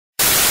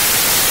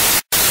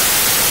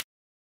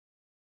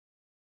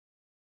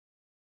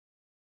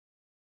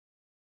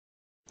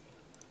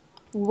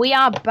We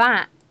are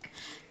back.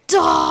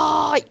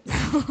 Die!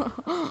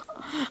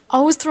 I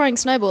was throwing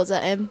snowballs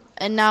at him,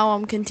 and now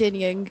I'm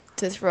continuing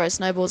to throw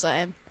snowballs at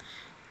him.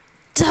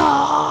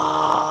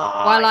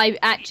 While Die! I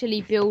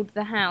actually build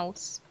the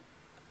house.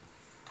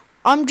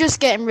 I'm just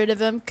getting rid of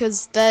them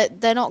because they're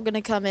not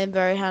gonna come in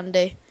very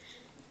handy.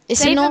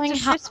 It's Save them annoying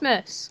for how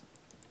Christmas.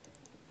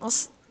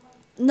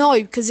 no,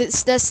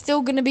 because there's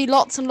still gonna be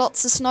lots and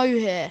lots of snow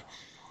here.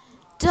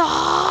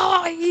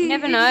 Die! You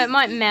never know, it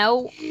might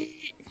melt.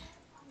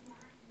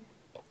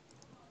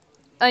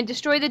 Don't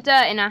destroy the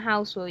dirt in our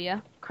house, will you?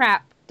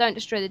 Crap, don't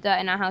destroy the dirt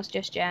in our house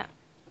just yet.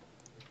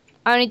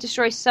 I only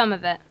destroy some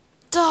of it.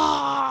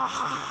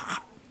 Die!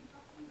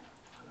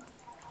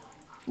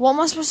 What am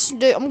I supposed to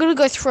do? I'm gonna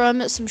go throw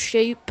them at some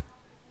sheep.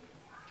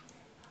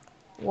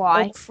 Or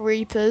Why?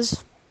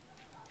 creepers.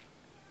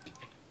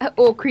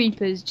 Or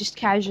creepers, just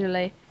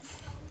casually.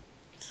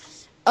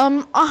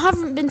 I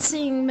haven't been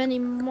seeing many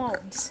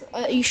mobs.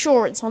 Are you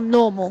sure it's on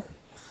normal?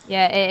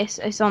 Yeah,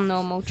 it's on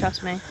normal,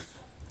 trust me.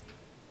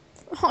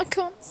 I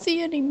can't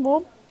see any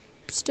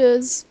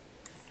mobsters.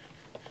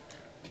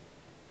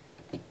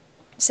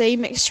 See,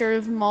 mixture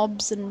of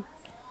mobs and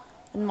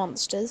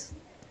monsters.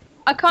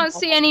 I can't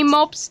see any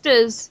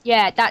mobsters.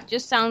 Yeah, that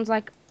just sounds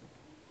like...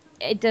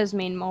 It does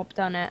mean mob,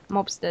 doesn't it?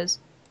 Mobsters.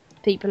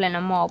 People in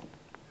a mob.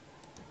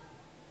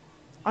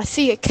 I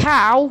see a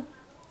cow.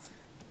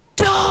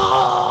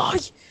 Die!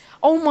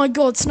 Oh my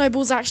god,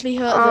 snowballs actually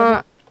hurt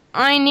them.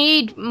 I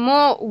need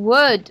more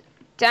wood.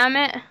 Damn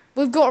it.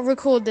 We've got to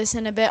record this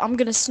in a bit. I'm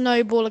gonna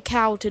snowball a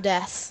cow to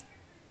death.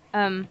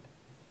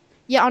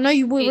 Yeah, I know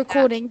you were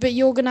recording, but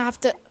you're gonna have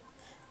to...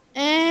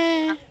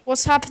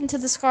 what's happened to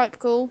the Skype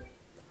call?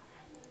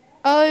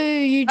 Oh,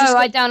 you just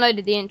I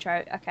downloaded the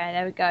intro. Okay,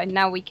 there we go.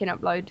 Now we can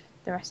upload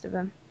the rest of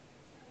them.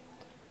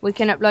 We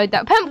can upload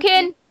that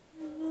pumpkin!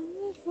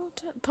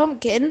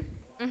 Pumpkin?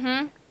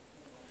 Mm-hmm.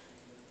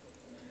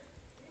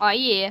 Oh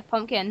yeah,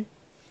 pumpkin.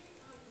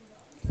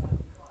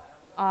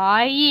 Oh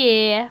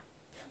yeah.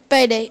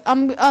 Bailey,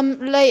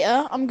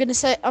 later I'm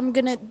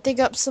gonna dig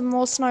up some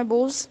more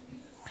snowballs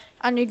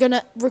and you're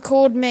gonna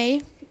record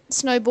me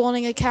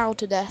snowballing a cow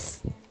to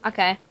death.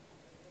 Okay.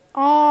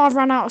 Oh, I've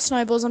run out of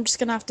snowballs, I'm just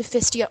gonna have to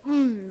fist you up.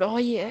 Oh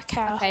yeah,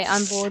 cow. Okay,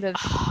 I'm bored of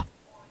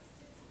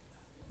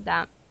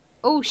that.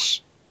 Oh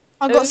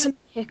I got some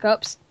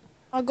hiccups.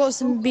 I got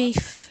some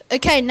beef.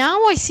 Okay,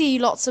 now I see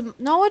lots of...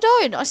 No, I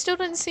don't. I still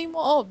don't see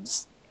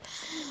mobs.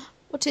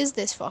 What is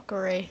this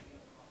fuckery?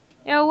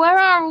 Yeah, where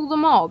are all the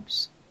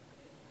mobs?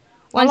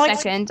 One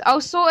second. I'll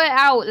sort it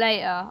out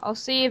later. I'll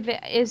see if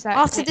it is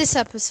actually... After this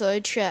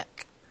episode,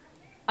 check.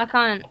 I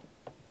can't.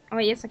 Oh,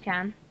 wait, yes I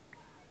can.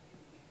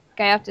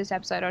 Okay, after this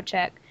episode I'll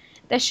check.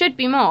 There should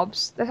be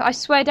mobs. I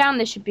swear down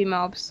there should be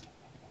mobs.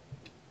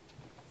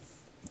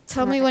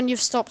 Tell me when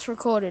you've stopped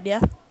recording,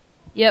 yeah?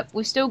 Yep,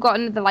 we've still got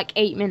another like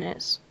 8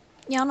 minutes.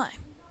 Yeah, I know.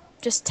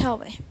 Just tell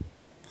me.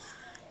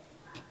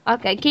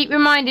 Okay, keep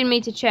reminding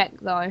me to check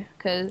though,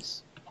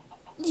 because...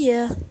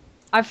 Yeah.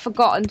 I've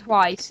forgotten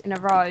twice in a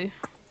row.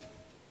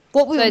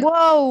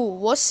 Whoa,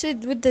 what's it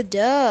with the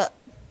dirt?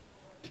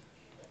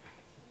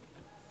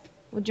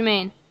 What do you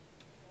mean?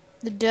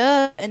 The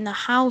dirt in the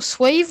house.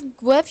 Where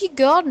have you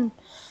gone?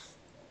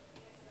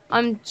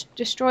 I'm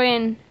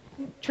destroying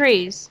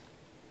trees.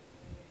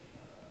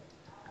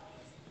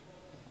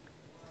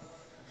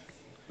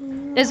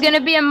 There's going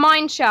to be a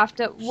mine shaft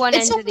at one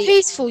end of the... It's not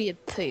peaceful, you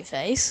poo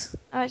face.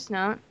 Oh, it's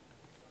not.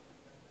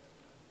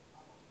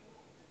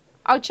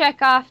 I'll check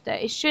after.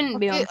 It shouldn't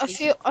be on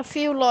peaceful. I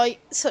feel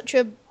like such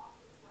a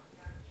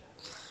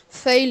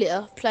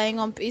failure playing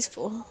on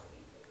peaceful.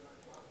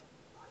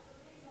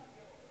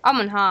 I'm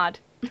on hard.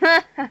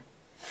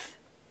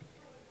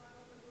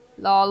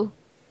 Lol.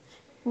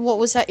 What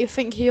was that? You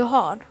think you're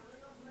hard?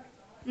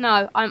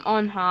 No, I'm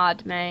on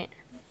hard, mate.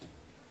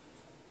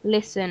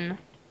 Listen.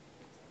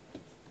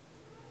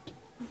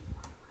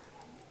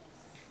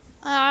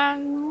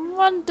 I'm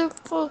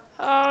wonderful.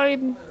 Are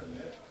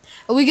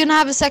we gonna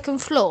have a second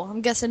floor?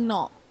 I'm guessing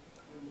not.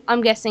 I'm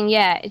guessing,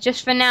 yeah.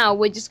 Just for now,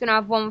 we're just gonna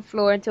have one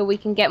floor until we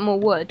can get more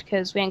wood,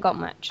 because we ain't got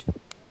much.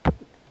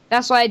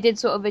 That's why I did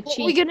sort of a cheat. What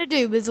are we gonna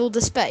do with all the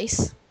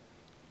space?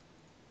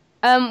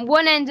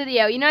 One end of the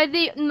L. You know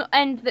the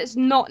end that's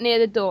not near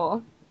the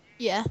door?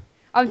 Yeah.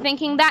 I'm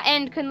thinking that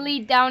end can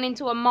lead down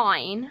into a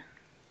mine.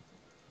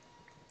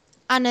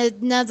 And a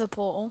nether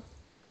portal.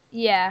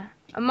 Yeah.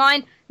 A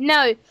mine.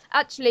 No,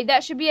 actually,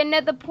 that should be a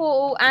nether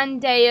portal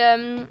and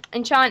a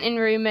enchanting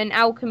room and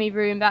alchemy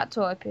room, that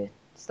type of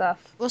stuff.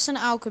 What's an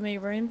alchemy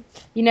room?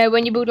 You know,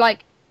 when you build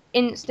like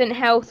instant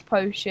health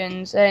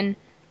potions and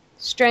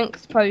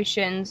strength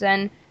potions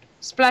and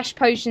splash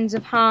potions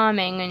of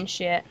harming and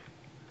shit.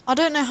 I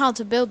don't know how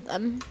to build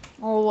them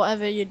or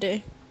whatever you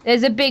do.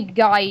 There's a big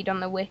guide on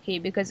the wiki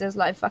because there's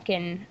like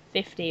fucking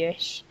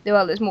 50-ish.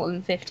 Well, there's more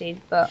than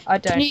 50, but I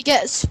don't. Can you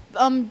get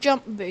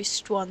jump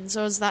boost ones,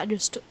 or is that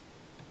just...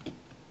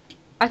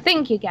 I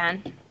think you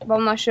can, but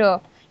I'm not sure.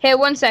 Here,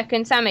 1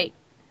 second, Sammy.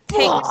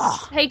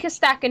 Take a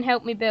stack and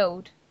help me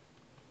build.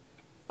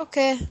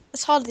 Okay,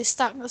 it's hardly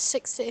stacked, that's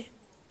 60.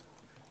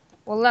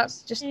 Well,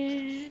 that's just...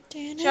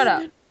 Shut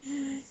up.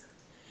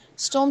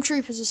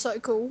 Stormtroopers are so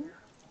cool.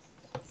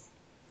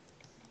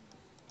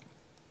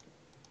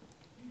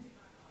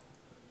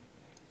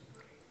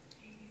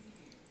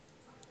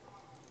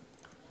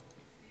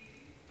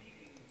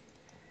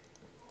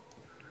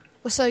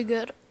 We're so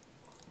good.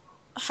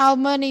 How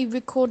many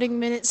recording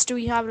minutes do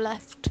we have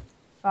left?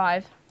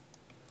 5.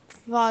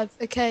 5.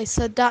 Okay,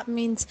 so that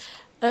means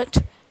that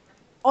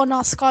on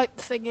our Skype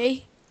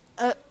thingy,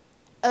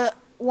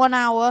 1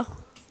 hour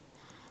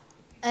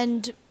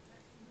and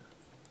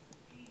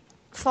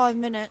 5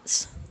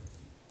 minutes.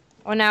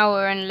 1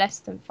 hour and less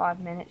than 5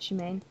 minutes, you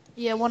mean?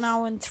 Yeah, 1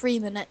 hour and 3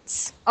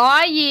 minutes.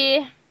 Oh,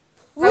 yeah.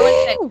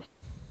 Right, 1 sec.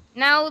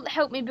 Now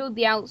help me build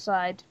the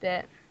outside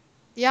bit.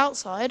 The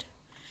outside?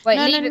 Wait,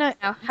 No, leave no, it no. for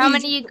now. How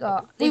many you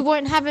got? We Leave...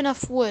 won't have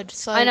enough wood,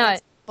 so I know.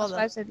 let's That's bother.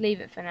 why I said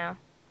leave it for now.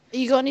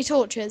 You got any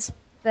torches?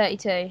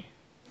 32.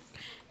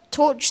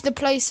 Torch the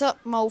place up,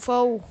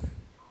 mofo.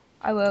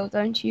 I will,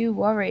 don't you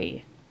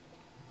worry.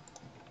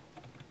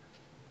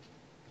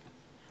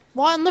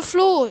 Why on the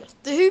floor?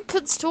 Who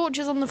puts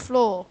torches on the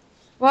floor?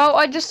 Well,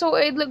 I just thought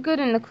it'd look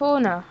good in the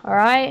corner,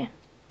 alright?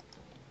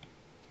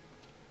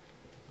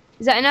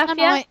 Is that enough,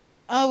 yeah? Night.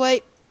 Oh,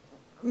 wait.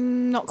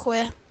 Not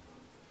queer.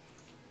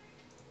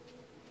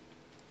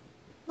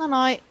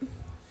 Night.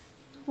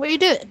 What are you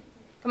doing?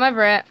 Come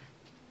over it.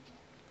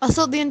 I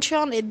thought the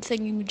enchanted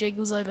thingy-jig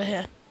was over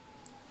here.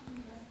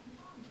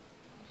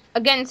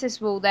 Against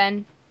this wall,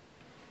 then.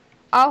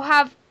 I'll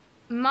have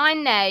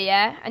mine there,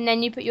 yeah? And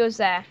then you put yours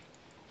there.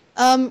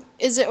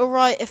 Is it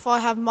alright if I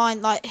have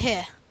mine, like,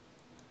 here?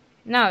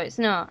 No, it's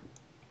not.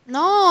 No!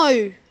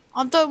 I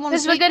don't want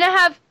to Because we're going to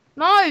have...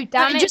 No,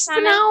 damn it, just Sammy.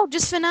 for now,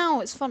 just for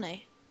now, it's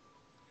funny.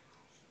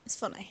 It's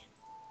funny.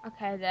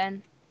 Okay,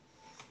 then.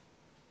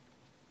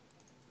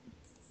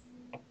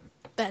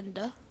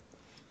 Bender.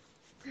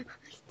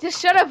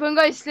 Just shut up and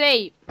go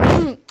sleep.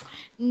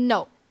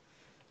 No.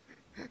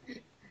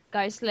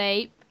 Go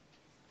sleep.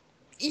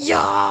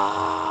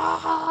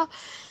 Yeah!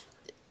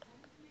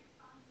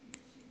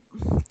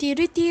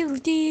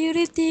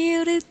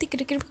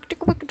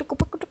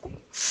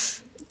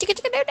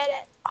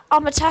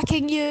 I'm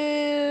attacking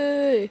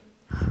you!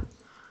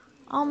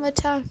 I'm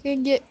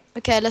attacking you.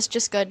 Okay, let's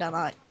just go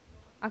down.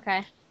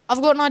 Okay.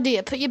 I've got an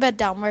idea. Put your bed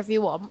down wherever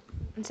you want.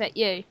 And set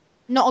you.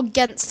 Not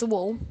against the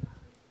wall.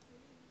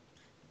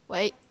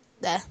 Wait,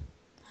 there.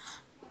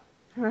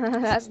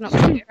 That's not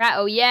going to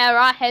rattle. Yeah,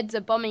 our heads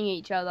are bombing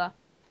each other.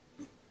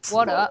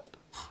 What up?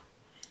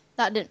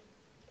 That didn't.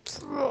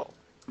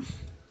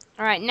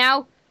 Alright,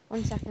 now,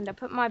 1 second. I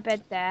put my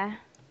bed there.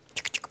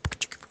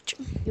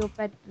 Your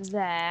bed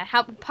there.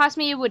 Pass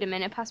me your wood a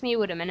minute. Pass me your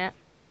wood a minute.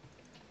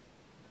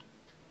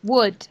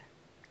 Wood.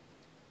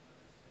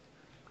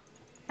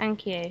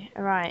 Thank you.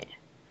 Alright.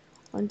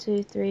 1,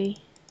 2, 3,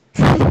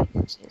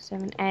 6,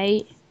 7,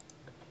 8.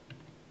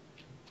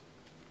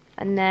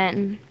 And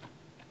then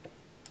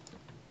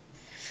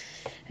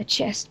a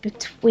chest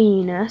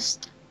between us.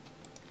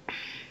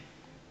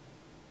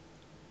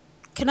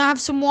 Can I have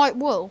some white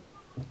wool?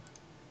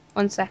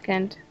 1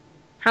 second.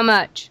 How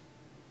much?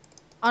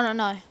 I don't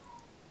know.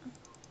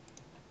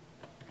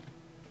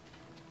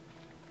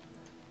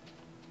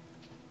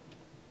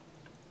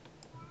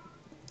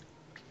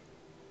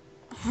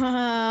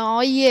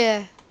 Oh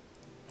yeah.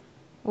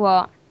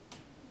 What?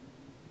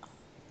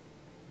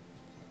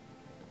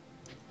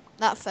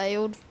 That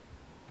failed.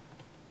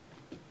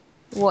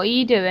 What are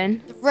you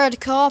doing? The red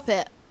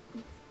carpet.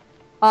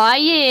 Oh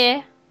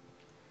yeah.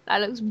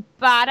 That looks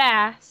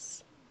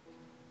badass.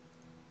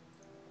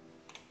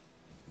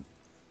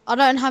 I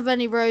don't have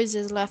any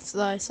roses left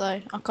though, so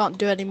I can't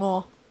do any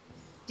more.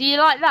 Do you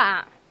like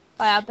that?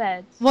 By our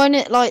beds? Won't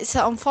it like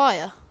set on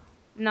fire?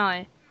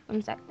 No.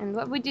 1 second.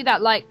 What if we do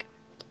that like...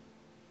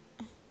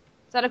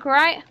 Is that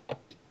alright?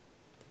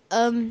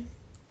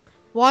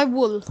 Why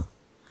wool?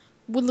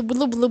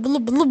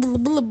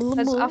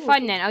 I'll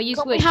find then. I'll use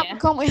wood, yeah?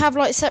 Can't we have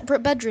like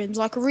separate bedrooms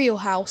like a real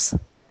house?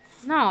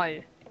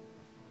 No.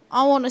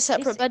 I want a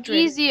separate bedroom.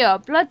 Easier.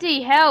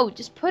 Bloody hell.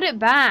 Just put it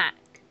back.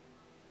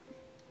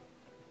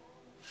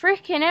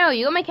 Freaking hell.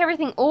 You gotta make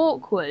everything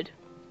awkward.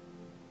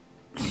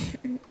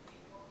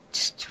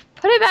 Just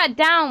put it back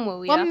down,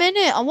 will ya? 1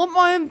 minute. I want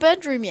my own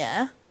bedroom,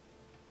 yeah?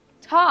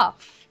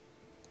 Tough.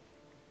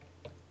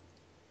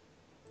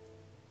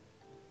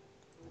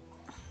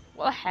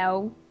 What the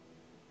hell?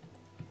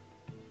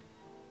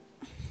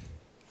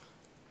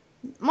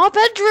 My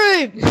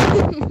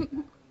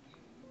bedroom!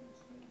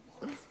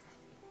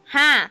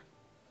 Ha!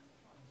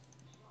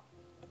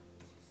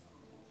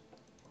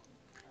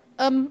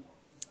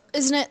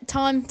 Isn't it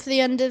time for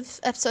the end of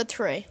episode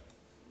 3?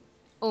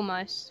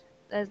 Almost.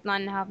 There's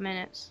 9.5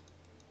 minutes.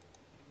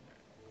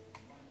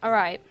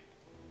 Alright.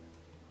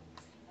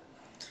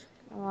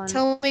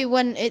 Tell me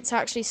when it's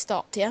actually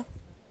stopped, yeah?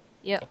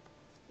 Yep.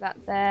 That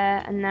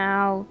there, and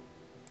now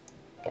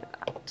get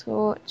that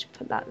torch,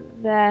 put that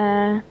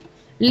there.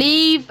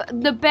 Leave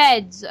the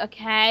beds,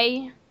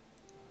 okay?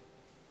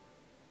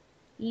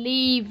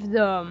 Leave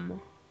them.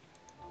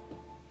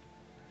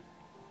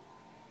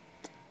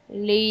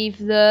 Leave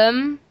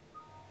them.